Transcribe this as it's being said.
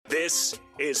This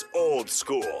is Old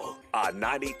School on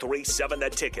 93.7 The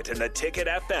Ticket and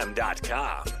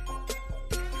theticketfm.com.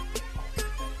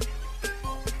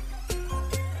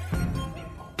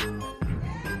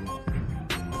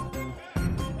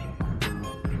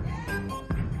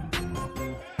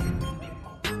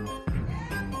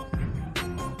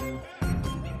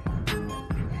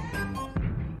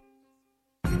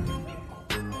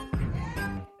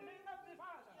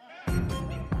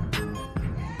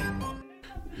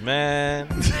 Man,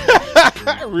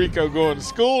 Rico going to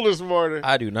school this morning.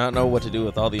 I do not know what to do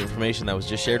with all the information that was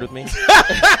just shared with me.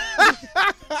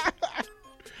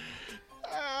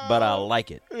 But I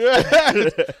like it.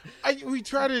 We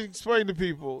try to explain to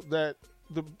people that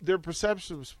their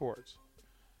perception of sports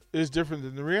is different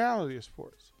than the reality of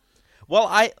sports. Well,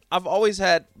 I've always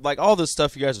had, like, all this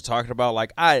stuff you guys are talking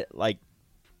about,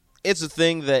 it's a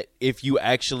thing that if you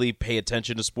actually pay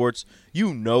attention to sports,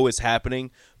 you know it's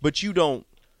happening, but you don't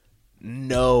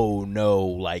know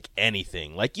like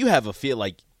anything. Like, you have a feel,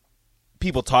 like,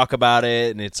 people talk about it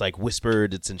and it's like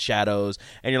whispered, it's in shadows,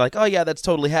 and you're like, oh yeah, that's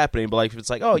totally happening. But like, it's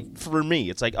like, oh, for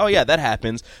me, it's like, oh yeah, that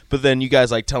happens. But then you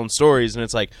guys like telling stories and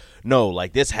it's like, no,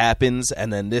 like this happens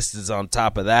and then this is on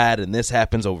top of that and this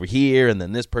happens over here and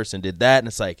then this person did that, and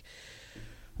it's like,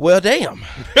 well, damn.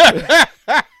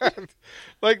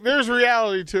 Like, there's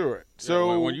reality to it.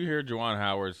 So when you hear Juwan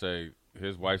Howard say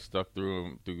his wife stuck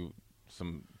through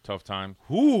some tough times,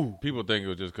 people think it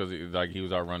was just because he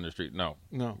was out running the street. No,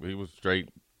 he was straight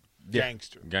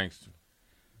gangster.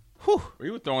 Whew. He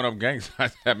was throwing up gang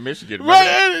signs at Michigan.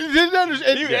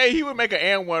 Right, he would make an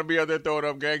and one be out there throwing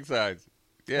up gang signs.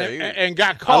 Yeah, and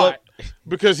got caught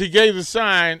because he gave the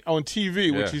sign on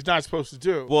TV, which he's not supposed to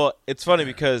do. Well, it's funny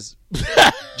because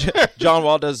John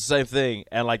Wall does the same thing,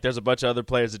 and like there's a bunch of other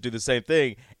players that do the same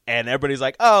thing, and everybody's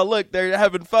like, "Oh, look, they're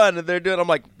having fun and they're doing." I'm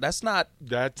like, "That's not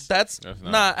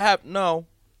not no."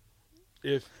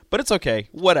 But it's okay,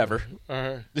 whatever.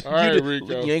 All right,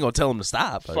 Rico. You ain't gonna tell them to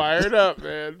stop. Fired up,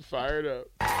 man. Fired up.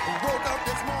 Woke up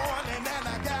this morning and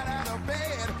I got out of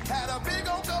bed. Had a big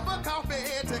old cup of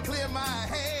coffee to clear my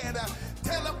head.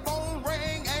 Telephone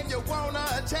ring and you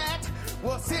wanna chat?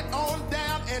 Well, sit on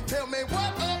down and tell me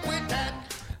what up with that.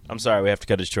 I'm sorry, we have to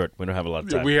cut it short. We don't have a lot of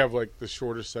time. Yeah, we have like the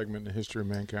shortest segment in the history of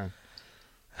mankind.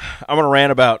 I'm gonna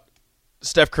rant about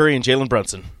Steph Curry and Jalen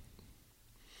Brunson.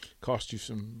 Cost you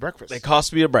some breakfast. They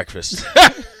cost me a breakfast.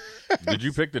 Did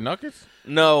you pick the Nuggets?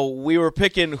 No, we were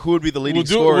picking who would be the leading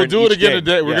scorer. We'll do it again game.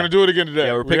 today. We're going to do it again today.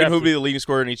 Yeah, we're picking who would be the leading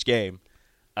scorer in each game.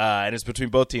 And it's between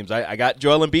both teams. I got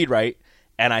Joel Embiid right,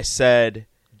 and I said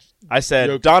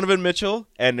Jokic. Donovan Mitchell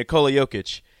and Nikola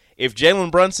Jokic. If Jalen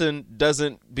Brunson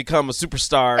doesn't become a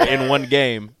superstar in one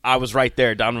game, I was right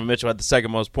there. Donovan Mitchell had the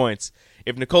second most points.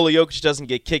 If Nikola Jokic doesn't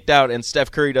get kicked out and Steph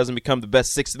Curry doesn't become the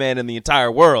best sixth man in the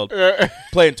entire world,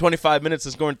 playing 25 minutes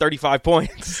and scoring 35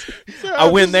 points, I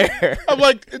win there. I'm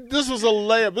like, this was a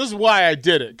layup. This is why I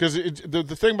did it. Because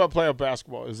the thing about playoff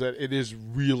basketball is that it is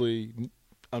really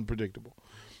unpredictable.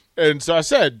 And so I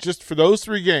said, just for those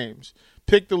 3 games,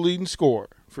 pick the leading scorer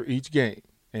for each game.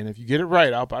 And if you get it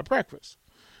right, I'll buy breakfast.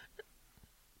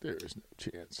 There is no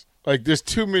chance. Like, there's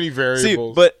too many variables.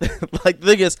 See, but like the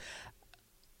thing is,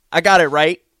 I got it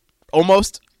right,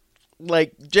 almost.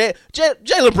 Like,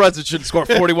 Jalen Brunson shouldn't score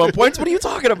 41 points. What are you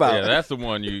talking about? Yeah, that's the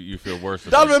one you feel worse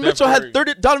about. Donovan Mitchell had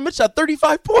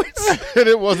 35 points. And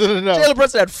it wasn't enough. Jalen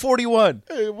Brunson had 41.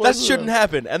 That shouldn't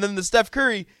happen. And then the Steph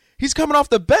Curry, he's coming off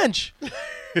the bench.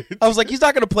 I was like, he's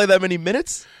not going to play that many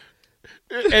minutes.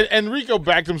 And Rico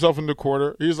backed himself in the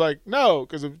corner. He was like, no,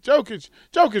 because if Jokic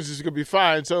is going to be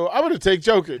fine, so I'm going to take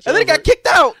Jokic. And then he got kicked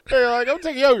out. They're like, I'm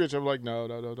taking Jokic. I'm like, no,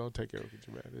 don't take Jokic,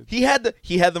 man. He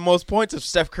had the most points if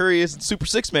Steph Curry is Super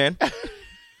Six Man.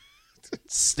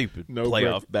 Stupid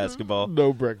playoff basketball.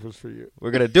 No breakfast for you.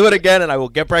 We're going to do it again, and I will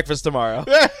get breakfast tomorrow.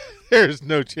 There's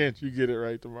no chance you get it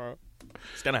right tomorrow.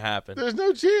 It's going to happen. There's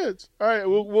no chance. All right,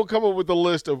 we'll come up with a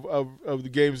list of the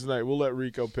games tonight. We'll let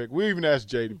Rico pick. We even asked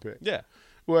Jay to pick. Yeah.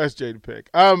 We'll ask Jay to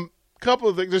pick. Couple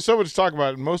of things. There's so much to talk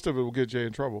about, and most of it will get Jay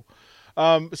in trouble.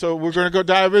 So we're going to go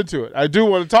dive into it. I do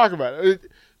want to talk about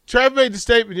it. Trav made the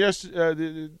statement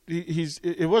yesterday.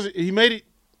 He made it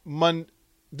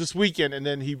this weekend, and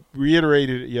then he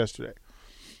reiterated it yesterday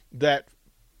that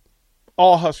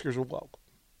all Huskers are welcome.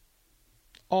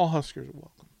 All Huskers are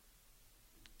welcome.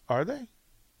 Are they?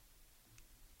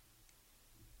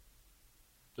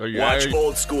 Watch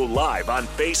Old School live on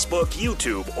Facebook,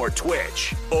 YouTube, or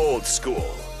Twitch. Old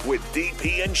School with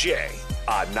DP and J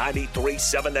on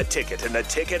 93.7 The Ticket and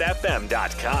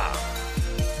theticketfm.com.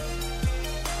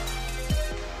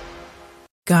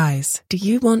 Guys, do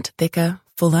you want thicker,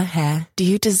 fuller hair? Do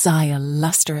you desire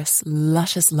lustrous,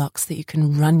 luscious locks that you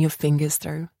can run your fingers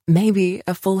through? Maybe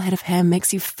a full head of hair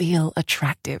makes you feel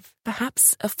attractive.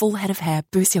 Perhaps a full head of hair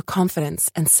boosts your confidence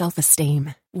and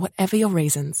self-esteem. Whatever your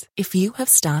reasons, if you have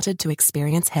started to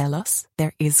experience hair loss,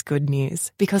 there is good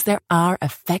news because there are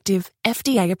effective,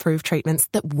 FDA-approved treatments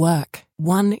that work.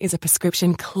 One is a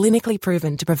prescription clinically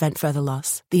proven to prevent further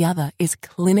loss. The other is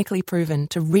clinically proven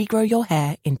to regrow your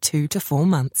hair in 2 to 4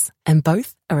 months. And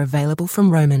both are available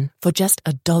from Roman for just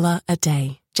 $1 a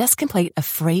day. Just complete a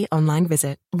free online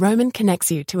visit. Roman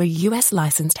connects you to a US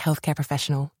licensed healthcare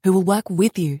professional who will work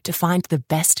with you to find the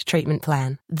best treatment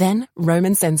plan. Then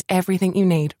Roman sends everything you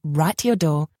need right to your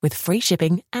door with free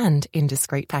shipping and in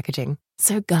discreet packaging.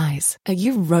 So guys, are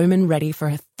you Roman ready for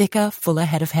a thicker, fuller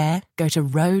head of hair? Go to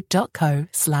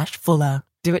ro.co/fuller.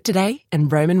 Do it today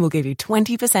and Roman will give you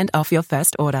 20% off your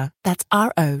first order. That's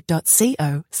ro.co/fuller.